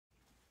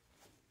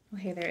Oh,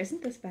 hey there,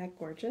 isn't this bag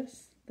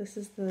gorgeous? This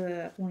is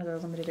one of the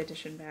limited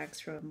edition bags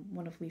from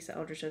one of Lisa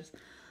Eldridge's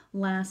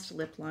last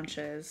lip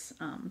launches.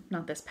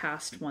 Not this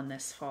past one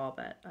this fall,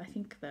 but I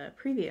think the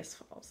previous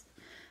falls.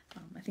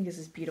 I think this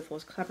is beautiful.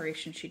 It's a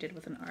collaboration she did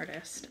with an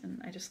artist,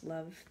 and I just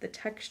love the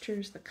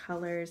textures, the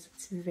colors.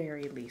 It's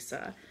very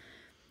Lisa.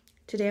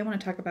 Today I want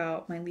to talk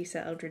about my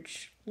Lisa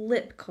Eldridge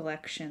lip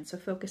collection, so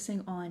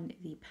focusing on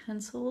the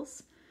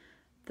pencils,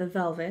 the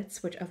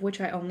velvets, of which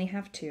I only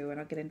have 2, and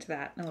I'll get into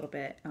that in a little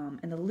bit,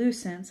 and the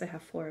Lucents, I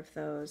have 4 of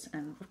those,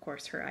 and of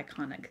course her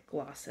iconic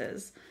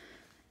glosses.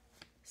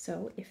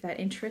 So if that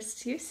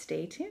interests you,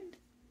 stay tuned.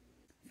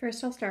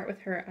 First, I'll start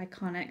with her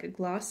iconic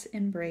Gloss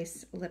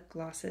Embrace lip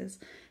glosses.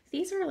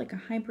 These are like a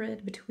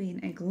hybrid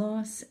between a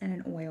gloss and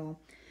an oil.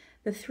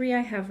 The 3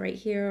 I have right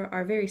here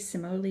are very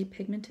similarly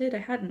pigmented. I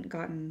hadn't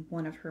gotten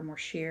one of her more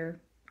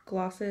sheer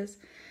glosses.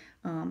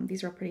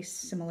 These are all pretty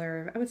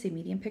similar, I would say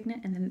medium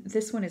pigment, and then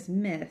this one is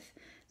Myth.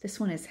 This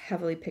one is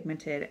heavily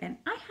pigmented, and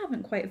I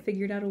haven't quite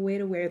figured out a way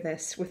to wear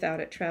this without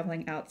it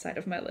traveling outside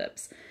of my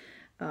lips.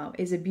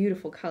 It's a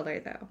beautiful color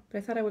though, but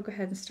I thought I would go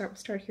ahead and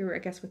start here, I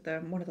guess, with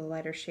one of the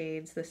lighter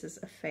shades. This is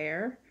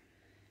Affair,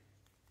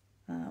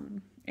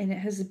 and it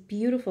has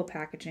beautiful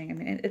packaging. I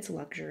mean, it's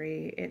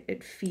luxury.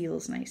 It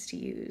feels nice to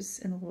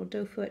use, and the little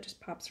doe foot just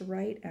pops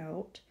right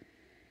out,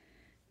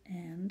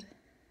 and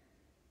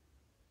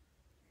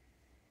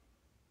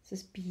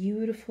this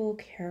beautiful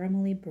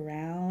caramelly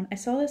brown. I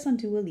saw this on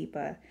Dua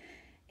Lipa,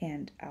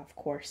 and of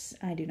course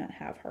I do not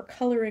have her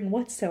coloring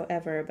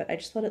whatsoever, but I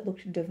just thought it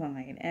looked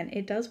divine, and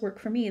it does work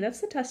for me. That's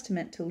the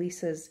testament to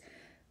Lisa's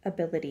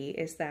ability,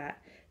 is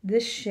that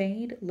this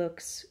shade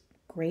looks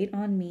great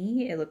on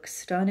me. It looks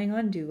stunning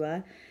on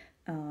Dua.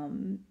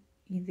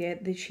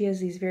 She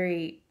has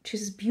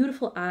this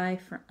beautiful eye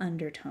for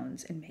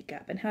undertones in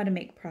makeup and how to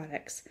make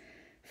products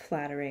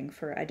flattering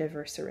for a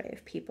diverse array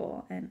of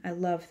people, and I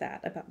love that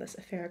about this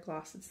Affair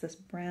gloss. It's this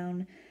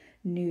brown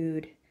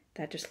nude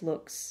that just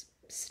looks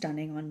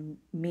stunning on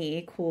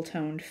me, cool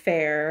toned,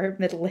 fair,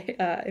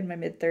 in my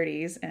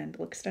mid-30s, and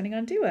looks stunning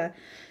on Dua.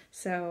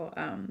 So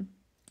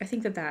I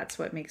think that's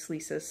what makes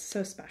Lisa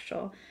so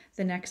special.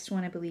 The next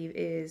one I believe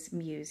is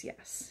Muse,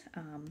 yes.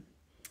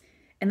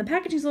 And the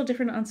packaging is a little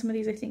different on some of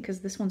these, I think,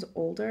 because this one's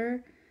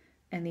older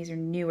and these are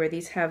newer.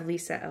 These have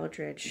Lisa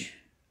Eldridge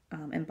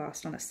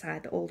embossed on the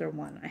side. The older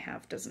one I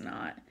have does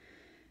not.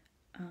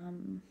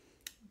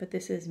 But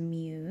this is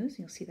Muse.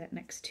 You'll see that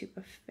next to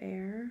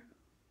Affair.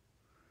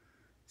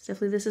 So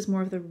definitely this is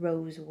more of the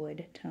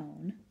rosewood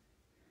tone.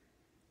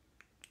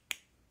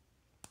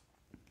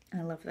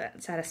 I love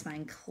that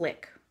satisfying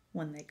click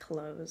when they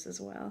close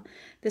as well.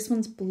 This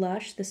one's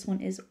blush. This one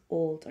is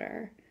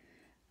older,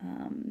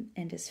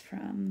 and is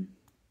from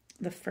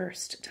the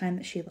first time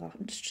that she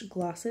launched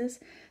glosses.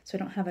 So I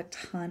don't have a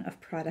ton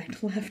of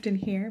product left in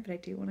here, but I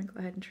do want to go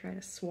ahead and try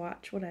to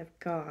swatch what I've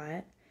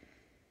got.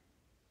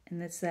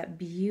 And it's that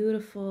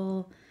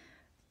beautiful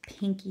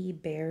pinky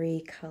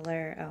berry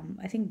color.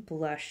 I think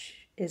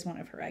blush is one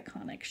of her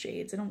iconic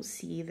shades. I don't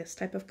see this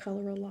type of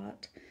color a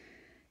lot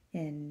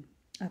in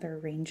other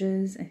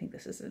ranges. I think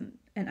this is an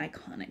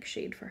iconic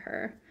shade for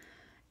her.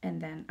 And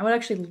then I would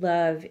actually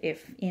love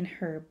if in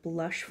her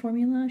blush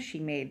formula she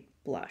made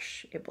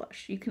blush a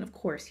blush. You can of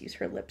course use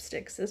her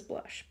lipsticks as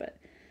blush, but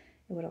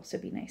it would also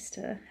be nice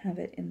to have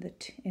it in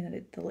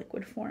the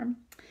liquid form.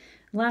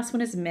 The last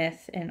one is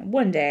Myth, and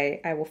one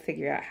day I will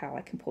figure out how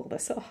I can pull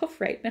this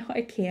off. Right now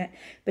I can't,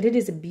 but it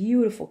is a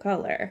beautiful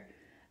color.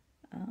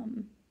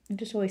 It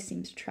just always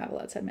seems to travel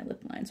outside my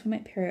lip line, so I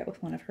might pair it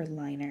with one of her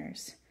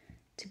liners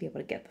to be able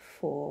to get the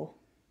full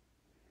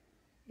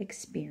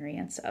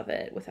experience of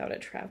it without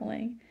it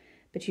traveling.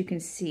 But you can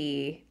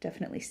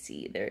definitely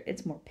see there,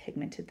 it's more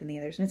pigmented than the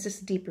others, and it's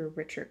just a deeper,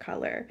 richer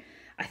color.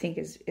 I think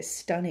is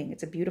stunning.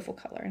 It's a beautiful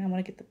color, and I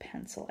want to get the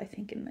pencil, I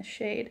think, in this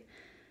shade.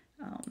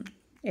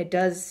 It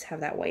does have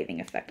that whitening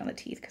effect on the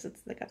teeth because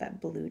it's got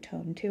that blue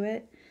tone to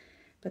it.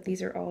 But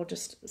these are all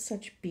just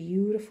such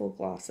beautiful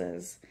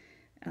glosses.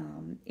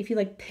 If you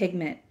like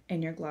pigment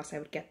in your gloss, I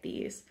would get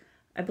these.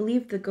 I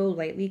believe the Go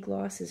Lightly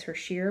gloss is her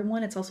sheer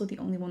one. It's also the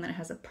only one that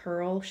has a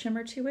pearl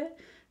shimmer to it.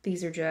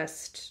 These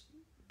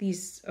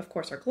of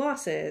course are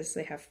glosses.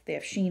 They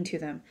have sheen to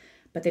them,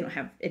 but they don't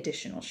have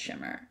additional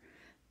shimmer.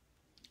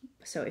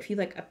 So if you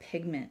like a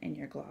pigment in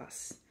your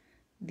gloss,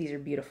 these are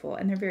beautiful,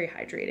 and they're very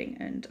hydrating,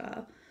 and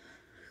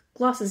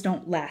glosses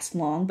don't last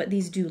long, but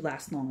these do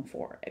last long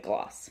for a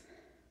gloss.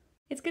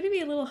 It's going to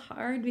be a little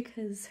hard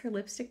because her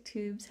lipstick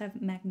tubes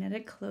have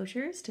magnetic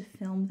closures to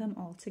film them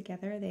all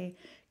together. They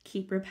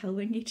keep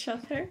repelling each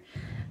other.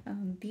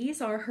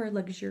 These are her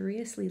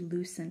luxuriously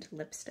Lucent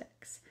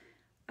lipsticks.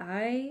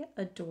 I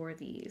adore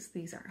these.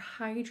 These are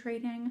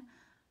hydrating.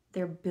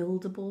 They're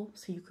buildable,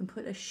 so you can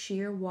put a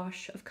sheer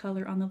wash of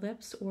color on the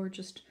lips or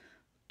just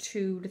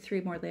 2 to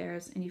 3 more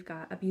layers, and you've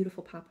got a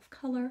beautiful pop of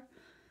color.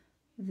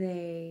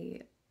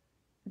 They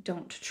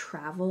don't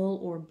travel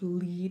or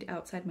bleed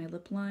outside my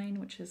lip line,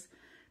 which has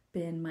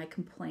been my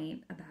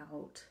complaint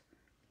about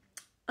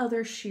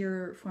other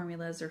sheer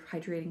formulas or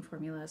hydrating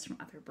formulas from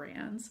other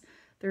brands.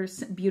 They're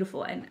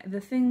beautiful. And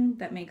the thing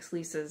that makes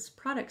Lisa's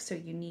product so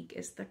unique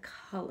is the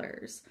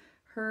colors.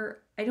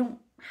 I don't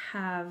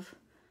have,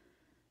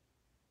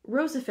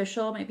 Rose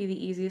Official might be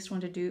the easiest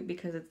one to do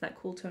because it's that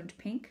cool toned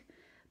pink.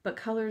 But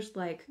colors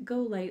like Go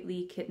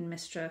Lightly, Kitten,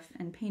 Mischief,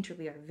 and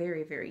Painterly are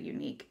very, very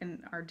unique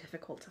and are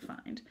difficult to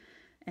find.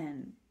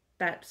 And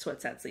that's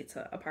what sets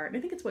Lisa apart. And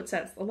I think it's what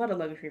sets a lot of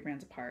luxury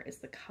brands apart is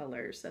the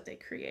colors that they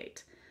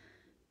create.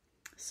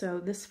 So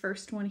this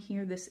first one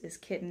here, this is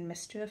Kitten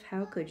Mischief.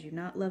 How could you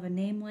not love a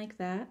name like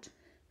that?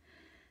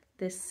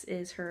 This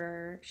is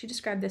her, she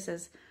described this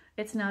as,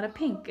 it's not a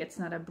pink, it's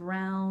not a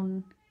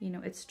brown, you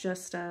know, it's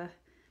just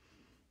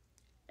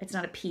it's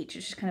not a peach,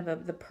 it's just kind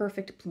of the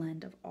perfect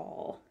blend of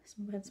all. So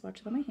I'm going to swatch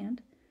it on my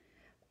hand.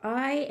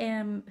 I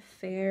am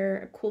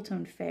fair, cool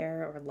tone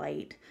fair or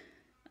light,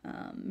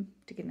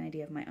 to get an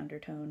idea of my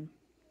undertone.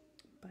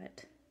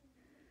 But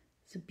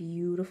it's a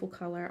beautiful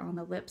color on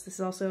the lips. This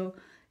also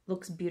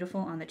looks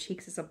beautiful on the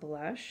cheeks as a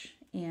blush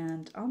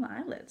and on the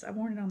eyelids. I've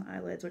worn it on the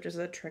eyelids, which is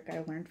a trick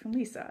I learned from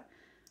Lisa.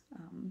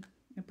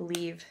 I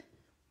believe,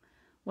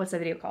 what's that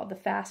video called? The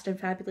Fast and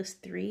Fabulous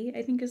 3,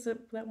 I think is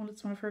that one.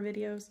 It's one of her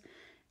videos.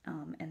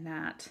 And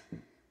that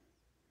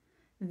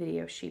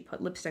video, she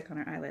put lipstick on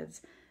her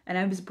eyelids. And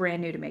I was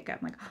brand new to makeup.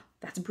 I'm like, oh,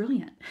 that's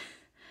brilliant.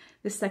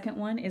 The second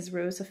one is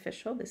Rose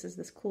Official. This is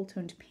this cool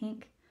toned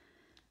pink,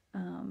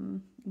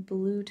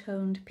 blue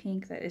toned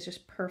pink that is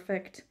just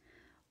perfect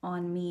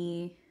on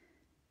me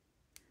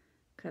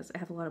because I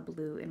have a lot of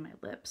blue in my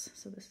lips.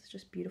 So this is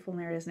just beautiful.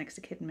 And there it is next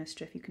to Kitten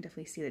Mischief. You can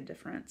definitely see the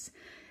difference.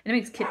 And it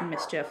makes Kitten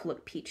Mischief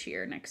look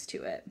peachier next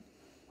to it.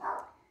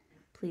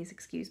 Please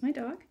excuse my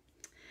dog.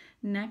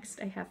 Next,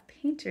 I have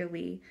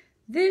Painterly.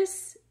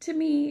 This, to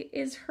me,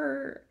 is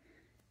her...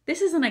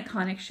 This is an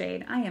iconic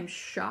shade. I am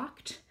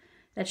shocked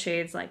that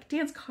shades like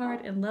Dance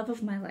Card and Love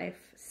of My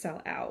Life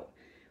sell out.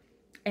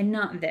 And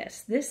not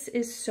this. This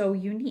is so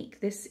unique.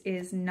 This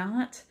is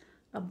not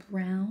a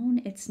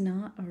brown. It's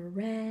not a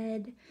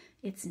red.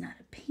 It's not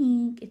a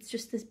pink. It's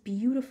just this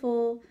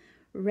beautiful,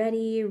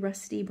 reddy,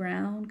 rusty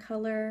brown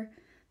color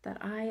that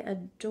I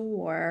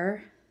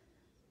adore.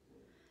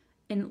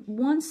 In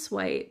one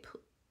swipe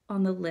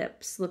on the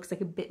lips, looks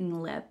like a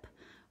bitten lip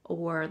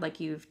or like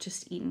you've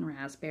just eaten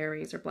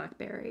raspberries or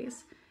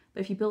blackberries.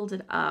 But if you build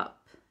it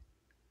up,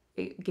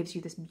 it gives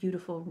you this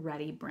beautiful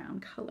reddy brown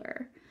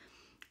color.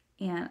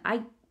 And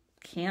I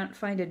can't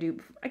find a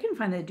dupe. I can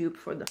find the dupe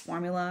for the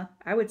formula.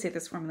 I would say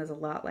this formula is a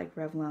lot like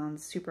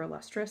Revlon's Super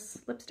Lustrous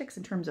lipsticks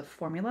in terms of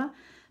formula,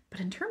 but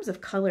in terms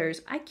of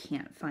colors, I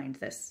can't find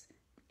this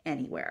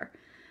anywhere.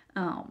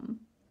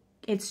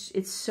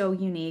 It's so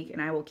unique,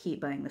 and I will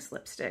keep buying this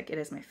lipstick. It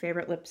is my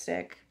favorite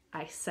lipstick.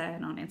 I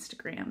said on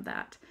Instagram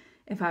that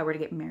if I were to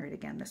get married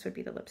again, this would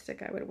be the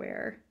lipstick I would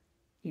wear.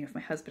 You know, if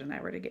my husband and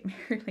I were to get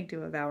married, like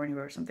do a vow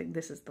renewal or something,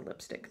 this is the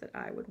lipstick that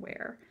I would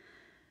wear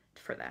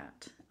for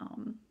that.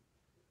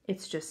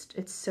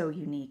 It's so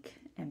unique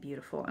and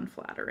beautiful and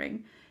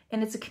flattering.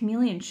 And it's a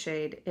chameleon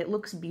shade. It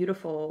looks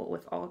beautiful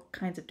with all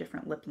kinds of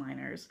different lip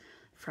liners,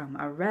 from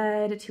a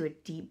red to a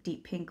deep,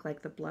 deep pink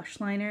like the blush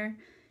liner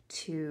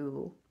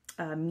to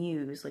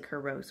Muse like her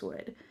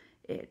rosewood.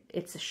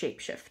 It's a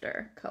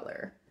shapeshifter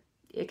color.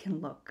 It can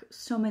look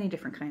so many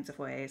different kinds of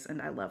ways,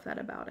 and I love that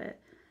about it.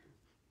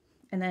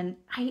 And then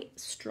I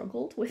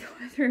struggled with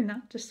whether or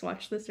not to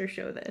swatch this or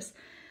show this.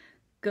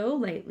 Go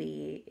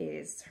Lightly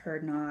is her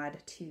nod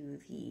to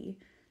the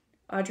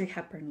Audrey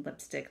Hepburn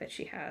lipstick that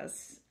she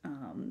has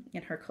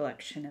in her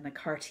collection in the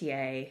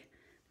Cartier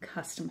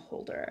custom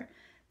holder.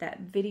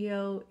 That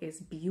video is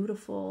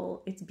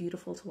beautiful. It's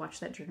beautiful to watch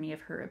that journey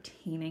of her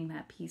obtaining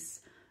that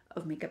piece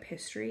of makeup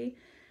history.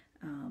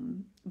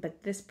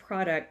 But this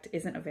product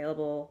isn't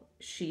available.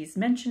 She's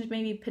mentioned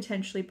maybe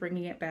potentially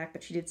bringing it back,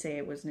 but she did say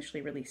it was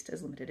initially released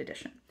as limited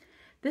edition.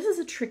 This is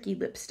a tricky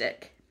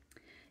lipstick.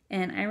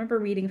 And I remember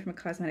reading from a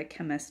cosmetic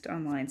chemist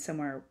online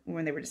somewhere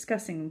when they were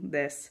discussing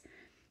this.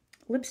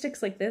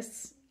 Lipsticks like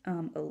this,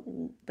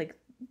 like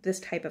this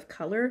type of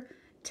color,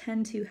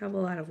 tend to have a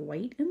lot of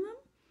white in them,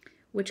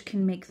 which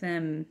can make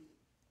them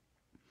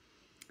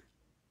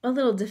a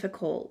little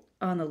difficult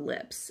on the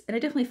lips. And I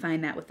definitely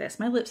find that with this.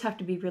 My lips have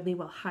to be really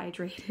well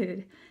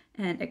hydrated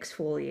and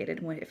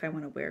exfoliated if I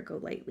want to wear Go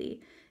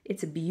Lightly.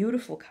 It's a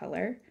beautiful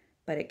color,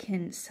 but it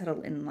can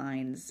settle in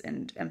lines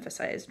and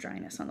emphasize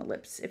dryness on the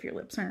lips if your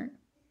lips aren't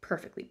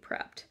perfectly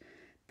prepped.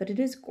 But it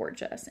is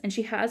gorgeous. And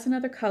she has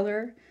another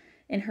color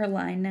in her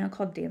line now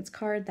called Dance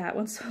Card. That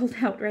one's sold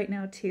out right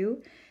now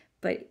too,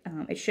 but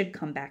it should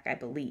come back, I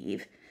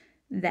believe.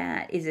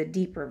 That is a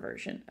deeper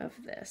version of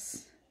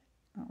this.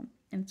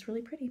 And it's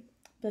really pretty.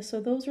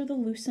 So those are the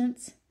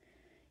Lucents,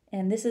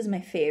 and this is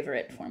my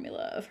favorite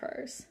formula of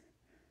hers.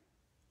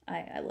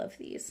 I love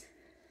these.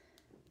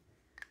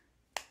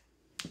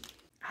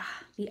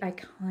 The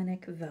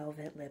iconic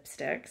velvet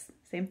lipsticks.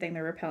 Same thing,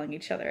 they're repelling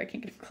each other. I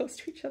can't get close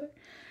to each other.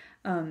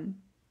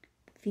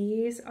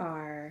 These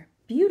are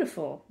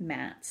beautiful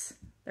mattes.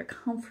 They're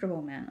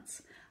comfortable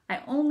mattes. I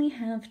only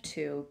have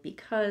two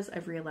because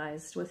I've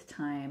realized with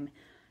time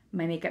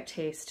my makeup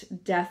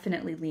taste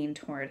definitely leaned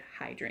toward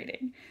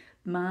hydrating.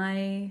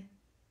 My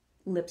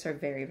lips are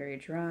very, very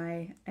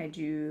dry. I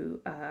do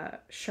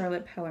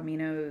Charlotte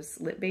Palomino's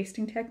lip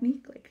basting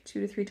technique, like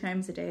 2 to 3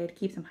 times a day to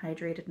keep them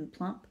hydrated and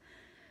plump.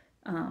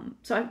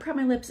 So I prep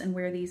my lips and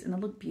wear these and they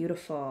look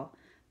beautiful,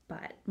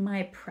 but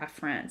my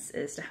preference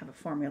is to have a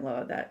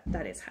formula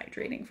that is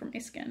hydrating for my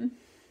skin.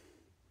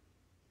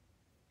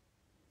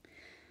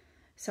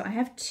 So I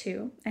have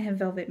 2. I have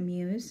Velvet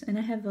Muse and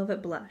I have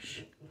Velvet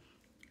Blush.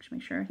 Just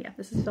make sure, yeah,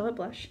 this is Velvet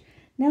Blush.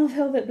 Now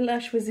Velvet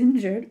Blush was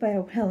injured by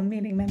a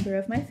well-meaning member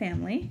of my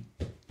family.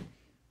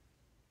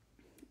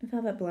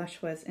 Velvet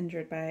Blush was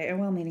injured by a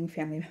well-meaning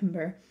family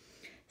member.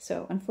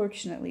 So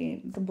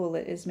unfortunately, the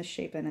bullet is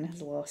misshapen and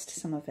has lost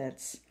some of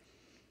its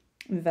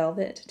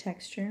velvet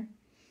texture.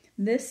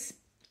 This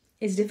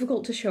is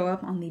difficult to show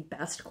up on the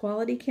best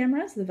quality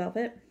cameras, the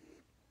velvet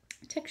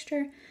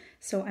texture.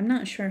 So I'm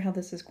not sure how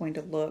this is going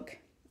to look,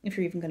 if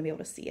you're even going to be able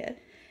to see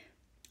it.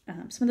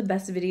 Some of the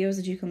best videos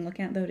that you can look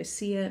at, though, to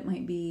see it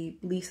might be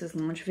Lisa's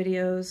launch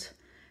videos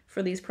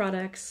for these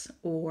products,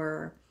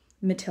 or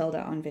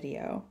Matilda on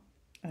video,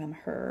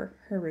 her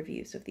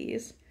reviews of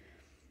these.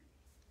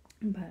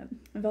 But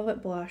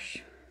Velvet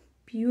Blush,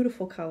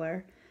 beautiful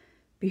color,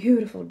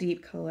 beautiful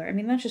deep color. I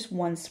mean, that's just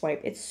one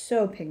swipe. It's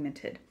so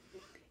pigmented.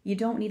 You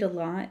don't need a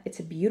lot.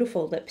 It's a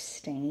beautiful lip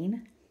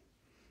stain.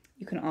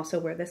 You can also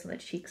wear this on the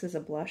cheeks as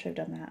a blush. I've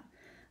done that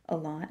a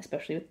lot,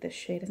 especially with this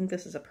shade. I think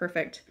this is a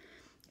perfect,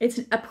 it's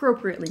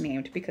appropriately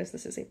named because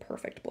this is a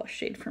perfect blush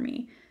shade for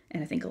me,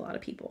 and I think a lot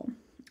of people.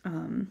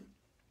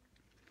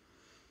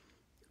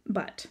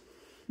 But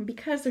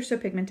because they're so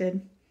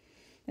pigmented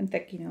and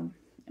thick, you know,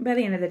 by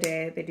the end of the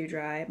day, they do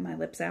dry my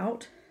lips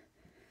out.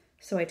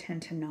 So I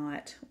tend to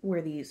not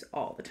wear these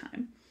all the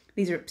time.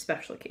 These are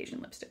special occasion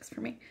lipsticks for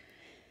me.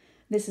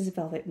 This is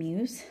Velvet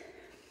Muse.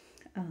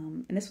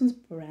 And this one's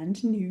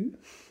brand new.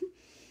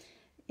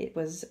 It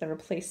was a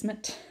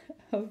replacement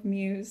of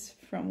Muse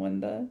from when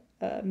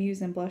the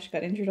Muse and Blush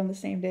got injured on the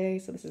same day.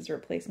 So this is a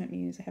replacement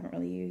Muse I haven't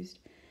really used.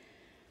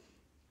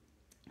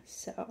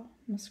 So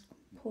I'm just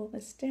pull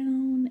this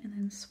down and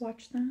then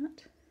swatch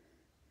that.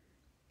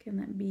 Again,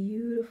 that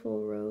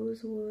beautiful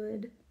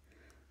rosewood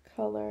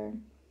color.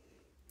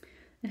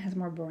 It has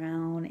more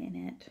brown in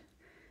it.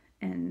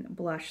 And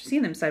Blush,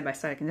 seeing them side by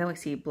side, I can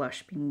definitely see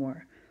Blush being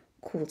more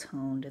cool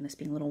toned and this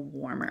being a little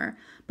warmer.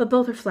 But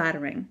both are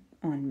flattering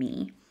on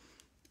me.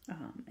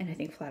 And I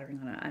think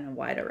flattering on a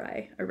wide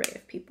array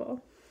of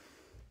people.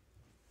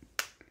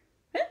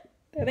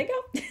 There they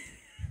go.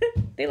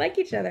 They like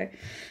each other.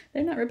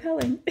 They're not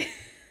repelling.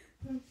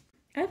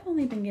 I've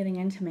only been getting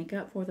into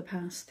makeup for the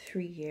past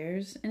 3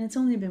 years, and it's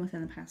only been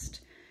within the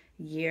past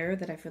year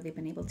that I've really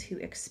been able to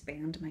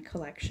expand my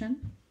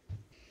collection.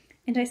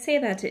 And I say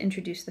that to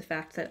introduce the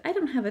fact that I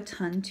don't have a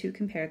ton to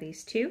compare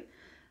these to.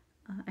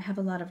 I have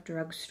a lot of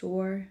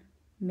drugstore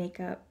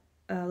makeup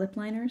lip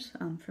liners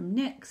from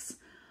NYX,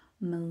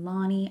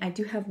 Milani. I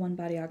do have one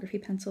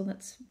Bodyography pencil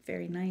that's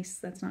very nice.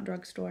 That's not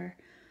drugstore.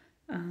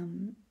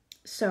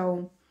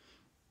 So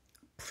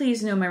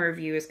please know my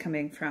review is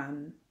coming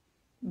from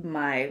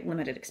my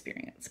limited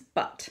experience,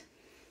 but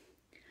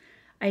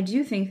I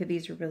do think that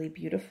these are really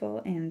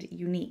beautiful and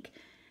unique.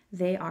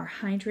 They are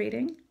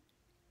hydrating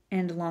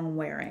and long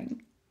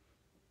wearing.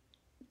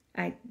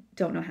 I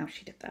don't know how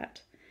she did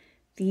that.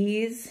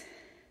 This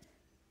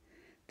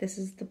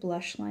is the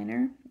blush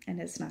liner, and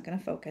it's not going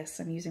to focus.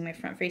 I'm using my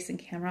front-facing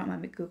camera on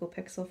my Google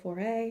Pixel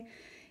 4a.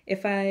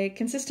 If I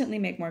consistently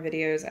make more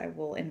videos, I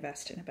will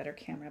invest in a better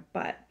camera,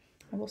 but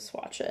I will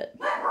swatch it.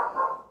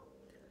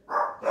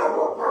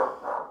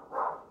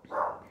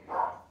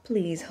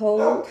 Please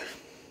hold.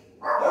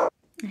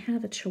 I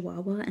have a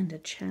Chihuahua and a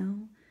Chow,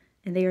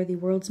 and they are the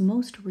world's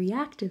most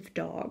reactive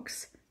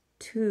dogs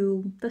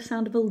to the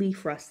sound of a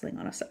leaf rustling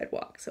on a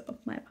sidewalk, so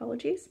my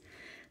apologies.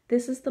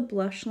 This is the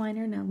blush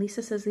liner. Now,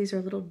 Lisa says these are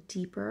a little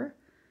deeper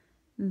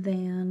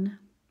than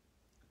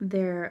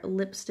their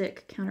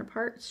lipstick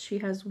counterparts. She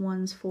has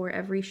ones for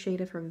every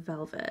shade of her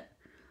velvet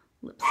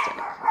lipstick.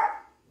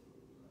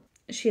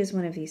 She has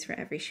one of these for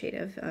every shade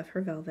of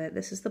her velvet.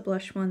 This is the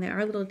blush one. They are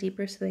a little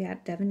deeper, so they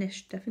add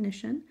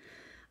definition.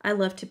 I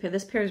love to pair.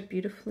 This pairs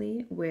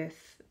beautifully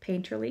with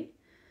Painterly,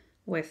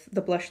 with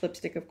the blush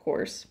lipstick, of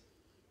course,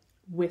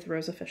 with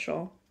Rose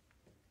Official.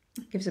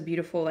 It gives a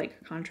beautiful,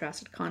 like,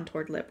 contrasted,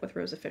 contoured lip with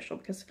Rose Official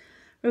because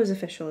Rose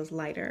Official is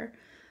lighter.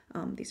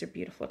 These are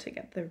beautiful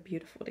together. They're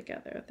beautiful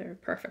together. They're a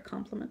perfect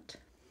complement.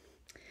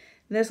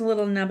 This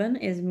little nubbin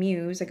is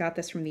Muse. I got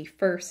this from the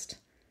first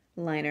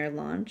liner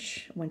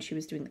launch when she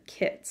was doing the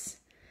kits.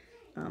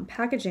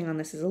 Packaging on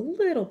this is a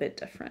little bit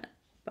different,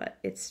 but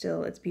it's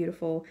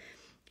beautiful.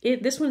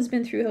 This one's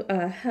been through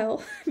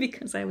hell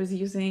because I was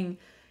using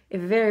a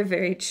very,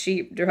 very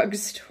cheap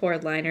drugstore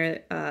liner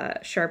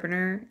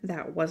sharpener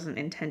that wasn't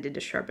intended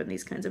to sharpen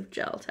these kinds of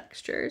gel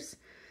textures.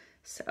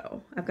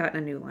 So I've gotten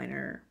a new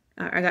liner.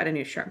 I got a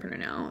new sharpener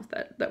now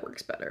that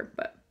works better,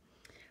 but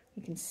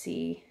you can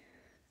see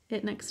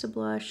it next to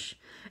blush.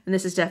 And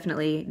this is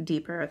definitely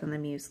deeper than the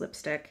Muse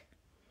lipstick.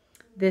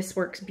 This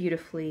works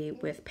beautifully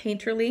with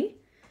Painterly,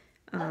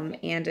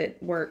 and it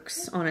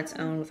works on its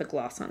own with a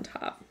gloss on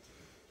top.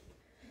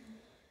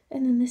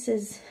 And then this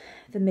is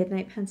the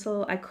Midnight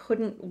Pencil. I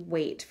couldn't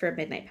wait for a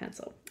Midnight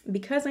Pencil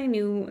because I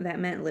knew that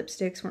meant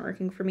lipsticks weren't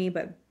working for me,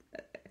 but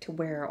to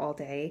wear all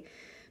day.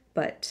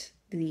 But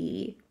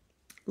the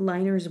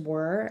liners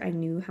were. I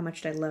knew how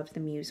much I loved the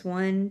Muse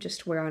one,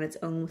 just to wear on its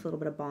own with a little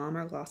bit of balm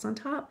or gloss on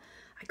top.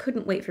 I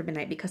couldn't wait for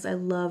Midnight because I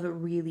love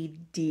really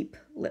deep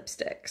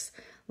lipsticks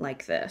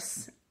like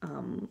this,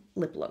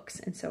 lip looks.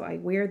 And so I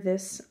wear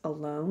this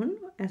alone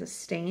as a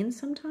stain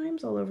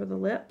sometimes all over the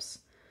lips,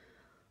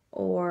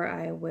 or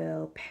I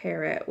will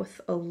pair it with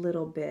a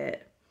little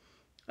bit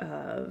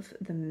of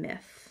the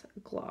Myth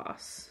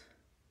gloss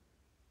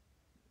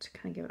to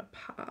kind of give it a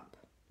pop.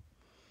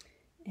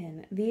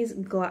 And these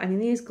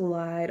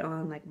glide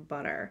on like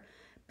butter,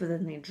 but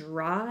then they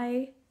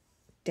dry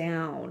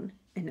down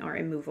and are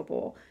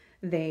immovable.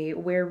 They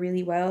wear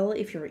really well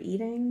if you're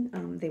eating.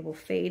 They will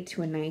fade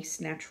to a nice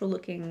natural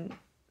looking,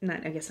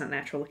 I guess not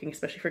natural looking,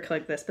 especially for color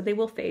like this, but they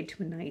will fade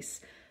to a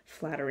nice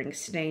flattering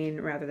stain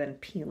rather than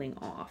peeling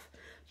off,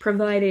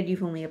 provided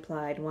you've only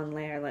applied one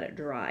layer, let it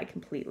dry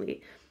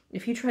completely.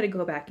 If you try to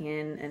go back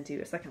in and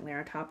do a second layer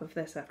on top of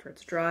this after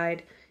it's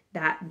dried,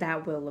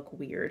 that will look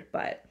weird,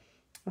 but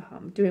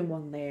doing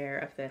one layer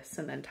of this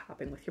and then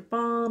topping with your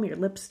balm, your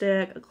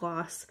lipstick, a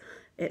gloss,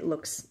 it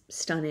looks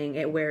stunning.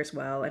 It wears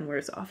well and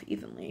wears off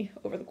evenly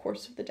over the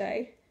course of the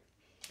day.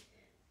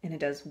 And it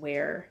does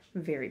wear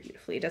very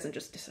beautifully. It doesn't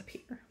just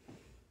disappear.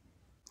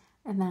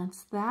 And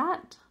that's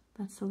that.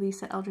 That's the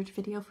Lisa Eldridge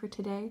video for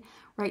today.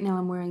 Right now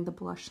I'm wearing the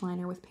blush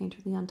liner with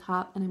Painterly on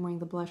top, and I'm wearing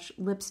the blush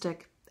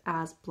lipstick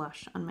as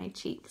blush on my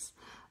cheeks.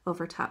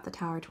 Over top, the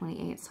Tower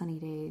 28 Sunny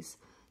Days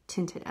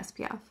Tinted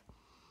SPF.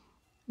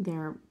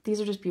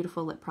 These are just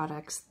beautiful lip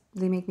products.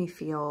 They make me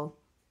feel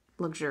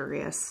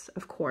luxurious.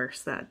 Of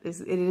course, it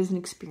is an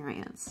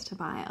experience to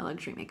buy a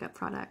luxury makeup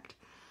product.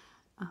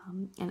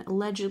 And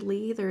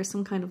allegedly there is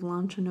some kind of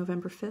launch on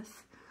November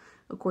 5th,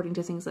 according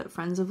to things that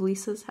friends of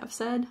Lisa's have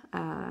said.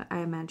 I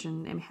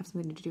imagine it may have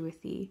something to do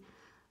with the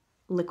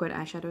liquid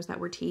eyeshadows that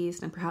were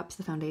teased and perhaps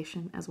the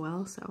foundation as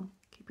well. So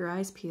keep your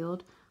eyes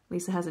peeled.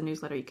 Lisa has a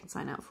newsletter you can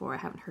sign up for. I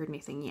haven't heard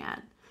anything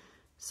yet.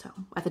 So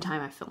at the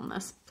time I film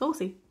this, so we'll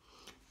see.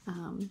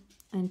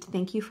 And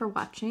thank you for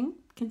watching.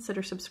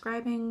 Consider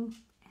subscribing,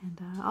 and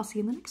I'll see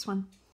you in the next one.